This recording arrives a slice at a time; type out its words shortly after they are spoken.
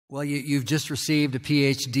Well, you've just received a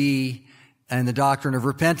PhD in the doctrine of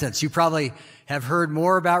repentance. You probably have heard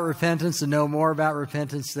more about repentance and know more about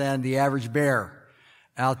repentance than the average bear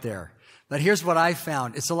out there. But here's what I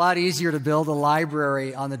found. It's a lot easier to build a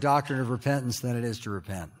library on the doctrine of repentance than it is to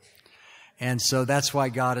repent. And so that's why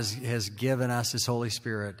God has given us His Holy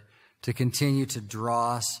Spirit to continue to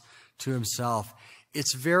draw us to Himself.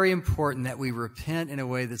 It's very important that we repent in a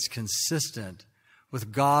way that's consistent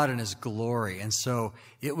with God and His glory. And so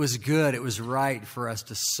it was good, it was right for us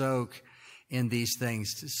to soak in these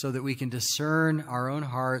things so that we can discern our own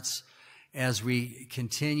hearts as we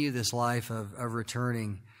continue this life of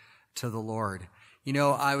returning to the Lord. You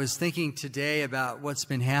know, I was thinking today about what's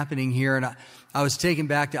been happening here, and I was taken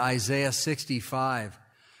back to Isaiah 65,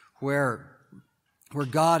 where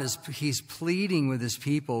God He's pleading with His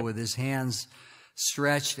people with His hands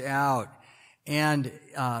stretched out. And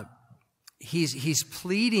He's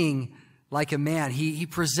pleading like a man. He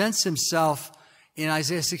presents Himself in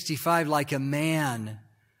Isaiah 65 like a man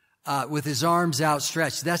with his arms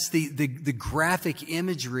outstretched. That's the graphic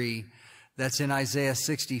imagery that's in Isaiah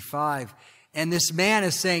 65. And this man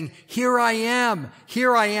is saying, here I am,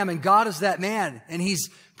 here I am. And God is that man. And He's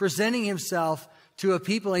presenting Himself to a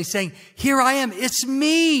people. And He's saying, here I am, it's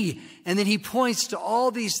me. And then He points to all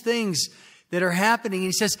these things that are happening. And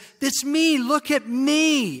He says, it's me, look at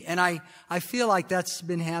me. And I feel like that's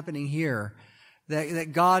been happening here.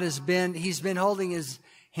 That God He's been holding His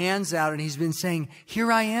hands out and He's been saying,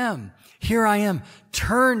 here I am,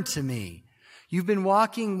 turn to me. You've been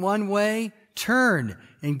walking one way, turn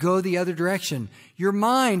and go the other direction. Your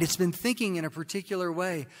mind, it's been thinking in a particular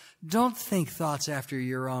way. Don't think thoughts after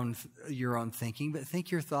your own thinking, but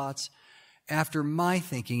think your thoughts after my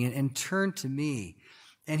thinking and turn to me.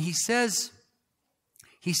 And He says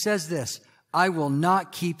this, I will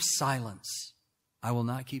not keep silence. I will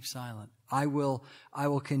not keep silent. I will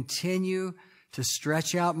continue to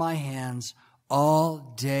stretch out my hands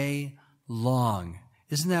all day long.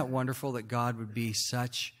 Isn't that wonderful that God would be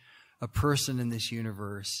such a person in this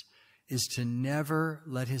universe, is to never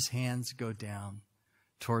let His hands go down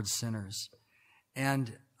towards sinners.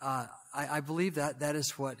 And I believe that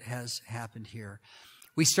is what has happened here.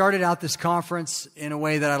 We started out this conference in a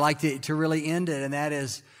way that I like to really end it, and that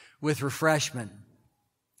is with refreshment.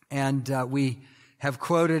 And we have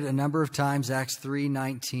quoted a number of times Acts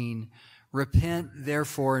 3:19, repent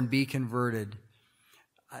therefore and be converted,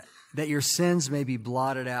 that your sins may be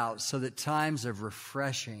blotted out, so that times of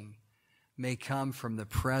refreshing may come from the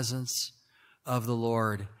presence of the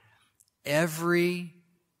Lord. Every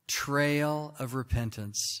trail of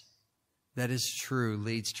repentance that is true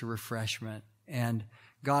leads to refreshment. And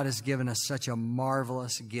God has given us such a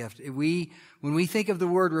marvelous gift. When we think of the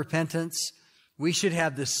word repentance, we should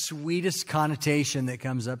have the sweetest connotation that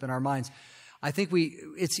comes up in our minds. I think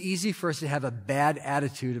it's easy for us to have a bad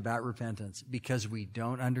attitude about repentance because we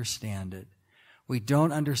don't understand it. We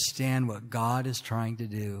don't understand what God is trying to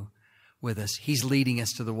do with us. He's leading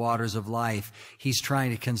us to the waters of life. He's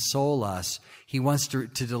trying to console us. He wants to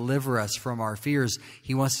deliver us from our fears.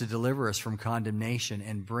 He wants to deliver us from condemnation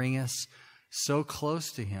and bring us so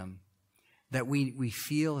close to Him that we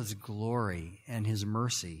feel His glory and His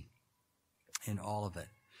mercy in all of it.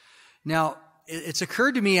 Now, it's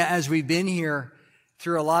occurred to me as we've been here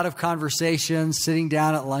through a lot of conversations, sitting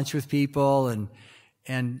down at lunch with people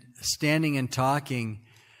and standing and talking,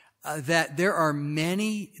 that there are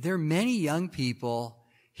many young people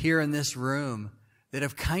here in this room that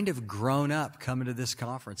have kind of grown up coming to this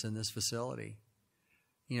conference in this facility.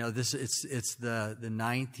 You know, it's the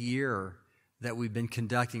 9th year that we've been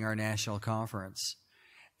conducting our national conference.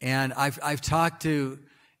 And I've talked to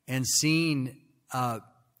and seen,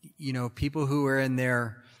 people who are in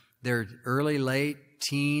their early, late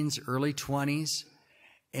teens, early 20s,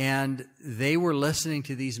 and they were listening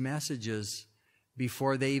to these messages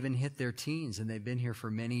before they even hit their teens, and they've been here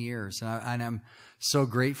for many years. And I'm so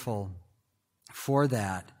grateful for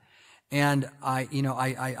that. And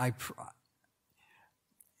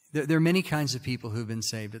there are many kinds of people who've been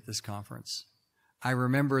saved at this conference. I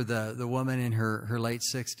remember the woman in her late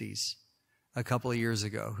 60s a couple of years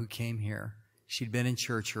ago who came here. She'd been in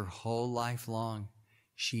church her whole life long.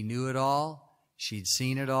 She knew it all. She'd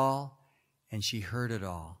seen it all. And she heard it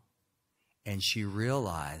all. And she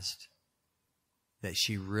realized that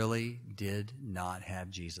she really did not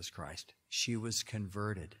have Jesus Christ. She was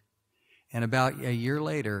converted. And about a year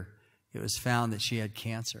later, it was found that she had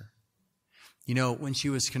cancer. You know, when she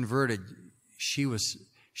was converted, she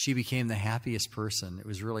became the happiest person. It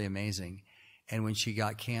was really amazing. And when she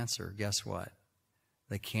got cancer, guess what?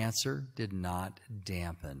 The cancer did not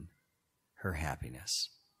dampen her happiness.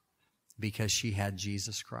 because she had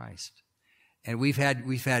Jesus Christ. And we've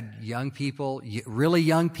had young people, really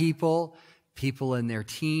young people, people in their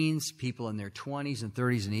teens, people in their 20s and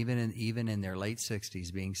 30s, and even in their late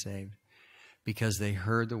 60s being saved because they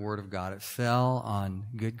heard the Word of God. It fell on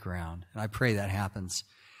good ground. And I pray that happens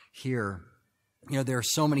here. You know, there are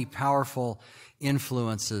so many powerful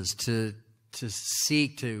influences to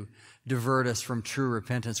seek to divert us from true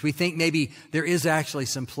repentance. We think maybe there is actually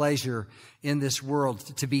some pleasure in this world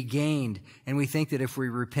to be gained, and we think that if we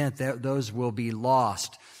repent, those will be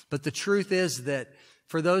lost. But the truth is that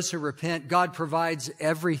for those who repent, God provides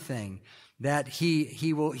everything, that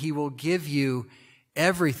He will give you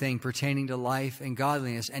everything pertaining to life and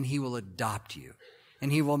godliness, and He will adopt you,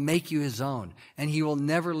 and He will make you His own, and He will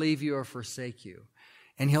never leave you or forsake you.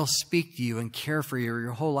 And He'll speak to you and care for you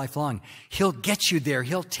your whole life long. He'll get you there.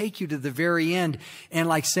 He'll take you to the very end. And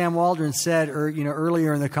like Sam Waldron said,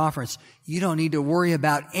 earlier in the conference, you don't need to worry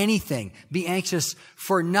about anything. Be anxious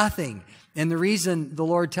for nothing. And the reason the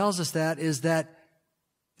Lord tells us that is that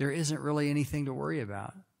there isn't really anything to worry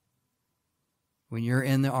about. When you're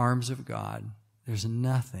in the arms of God, there's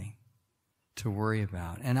nothing to worry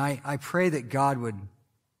about. And I pray that God would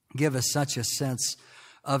give us such a sense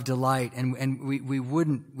of delight, and we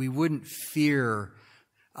wouldn't fear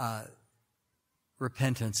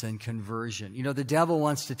repentance and conversion. You know, the devil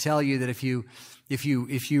wants to tell you that if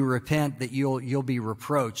you repent, that you'll be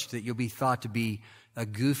reproached, that you'll be thought to be a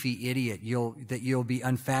goofy idiot, that you'll be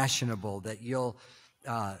unfashionable, that you'll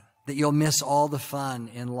miss all the fun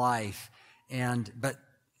in life, and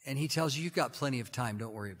he tells you, you've got plenty of time,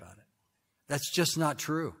 don't worry about it. That's just not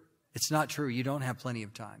true. It's not true. You don't have plenty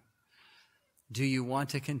of time. Do you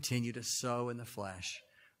want to continue to sow in the flesh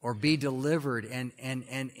or be delivered and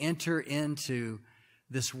enter into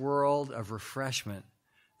this world of refreshment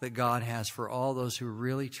that God has for all those who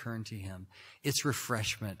really turn to Him? It's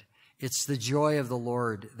refreshment. It's the joy of the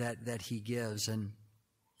Lord that He gives. And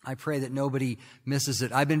I pray that nobody misses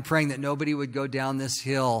it. I've been praying that nobody would go down this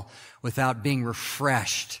hill without being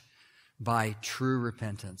refreshed by true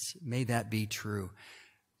repentance. May that be true.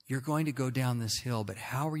 You're going to go down this hill, but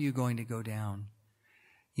how are you going to go down?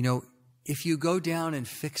 You know, if you go down and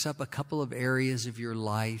fix up a couple of areas of your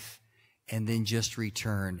life and then just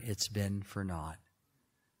return, it's been for naught.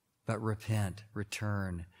 But repent,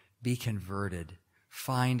 return, be converted,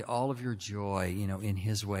 find all of your joy, in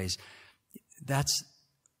His ways. That's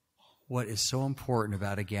what is so important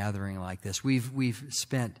about a gathering like this. We've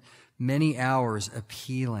spent many hours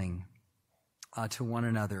appealing to one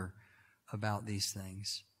another about these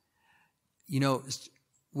things. You know,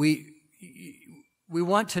 we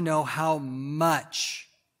want to know how much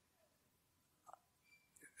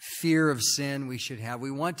fear of sin we should have.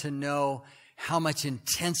 We want to know how much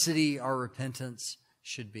intensity our repentance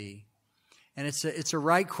should be. And it's a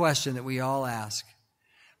right question that we all ask.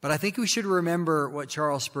 But I think we should remember what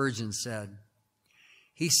Charles Spurgeon said.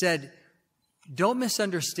 He said, don't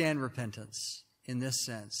misunderstand repentance in this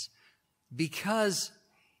sense, because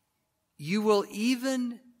you will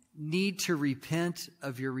even need to repent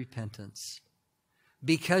of your repentance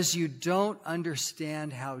because you don't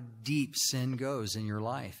understand how deep sin goes in your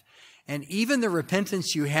life. And even the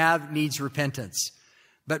repentance you have needs repentance.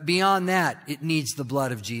 But beyond that, it needs the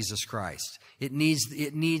blood of Jesus Christ. It needs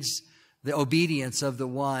the obedience of the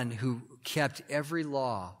one who kept every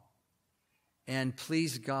law and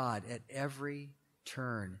pleased God at every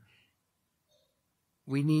turn.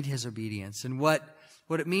 We need His obedience. And what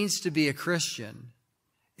it means to be a Christian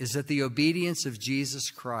is that the obedience of Jesus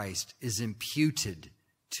Christ is imputed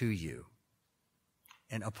to you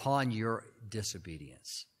and upon your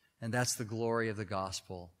disobedience. And that's the glory of the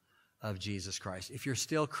gospel of Jesus Christ. If you're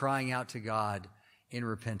still crying out to God in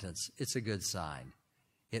repentance, it's a good sign.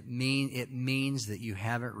 It means that you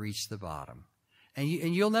haven't reached the bottom. And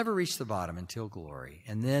you'll never reach the bottom until glory.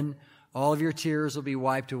 And then all of your tears will be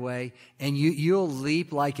wiped away, and you'll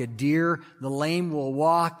leap like a deer. The lame will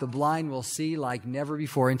walk, the blind will see like never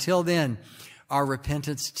before. Until then, our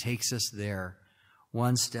repentance takes us there,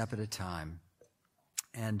 one step at a time.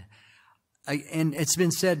 And it's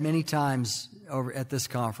been said many times over at this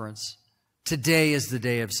conference, today is the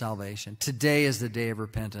day of salvation. Today is the day of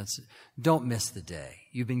repentance. Don't miss the day.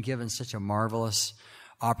 You've been given such a marvelous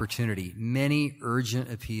opportunity. Many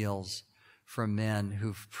urgent appeals from men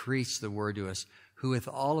who've preached the word to us, who with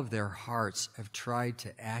all of their hearts have tried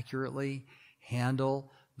to accurately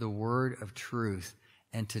handle the word of truth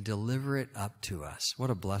and to deliver it up to us. What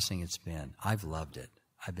a blessing it's been. I've loved it.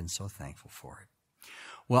 I've been so thankful for it.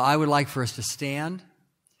 Well, I would like for us to stand,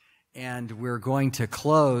 and we're going to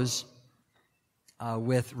close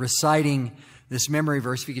with reciting this memory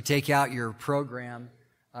verse. If you could take out your program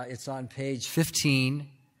It's on page 15,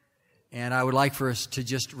 and I would like for us to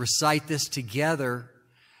just recite this together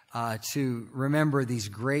to remember these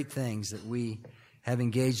great things that we have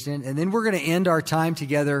engaged in. And then we're going to end our time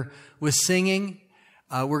together with singing.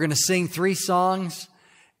 We're going to sing 3 songs,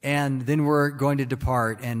 and then we're going to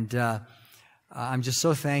depart. And I'm just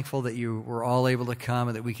so thankful that you were all able to come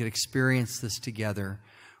and that we could experience this together.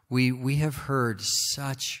 We have heard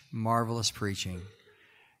such marvelous preaching,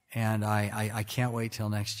 and I can't wait till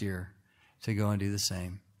next year to go and do the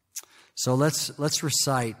same. So let's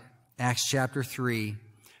recite Acts chapter 3,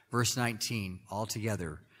 verse 19, all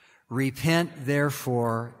together. Repent,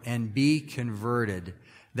 therefore, and be converted,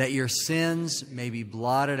 that your sins may be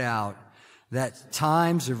blotted out, that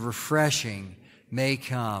times of refreshing may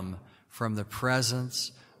come from the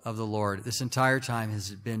presence of the Lord. This entire time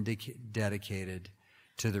has been dedicated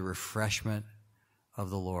to the refreshment of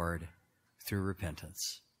the Lord through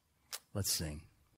repentance. Let's sing.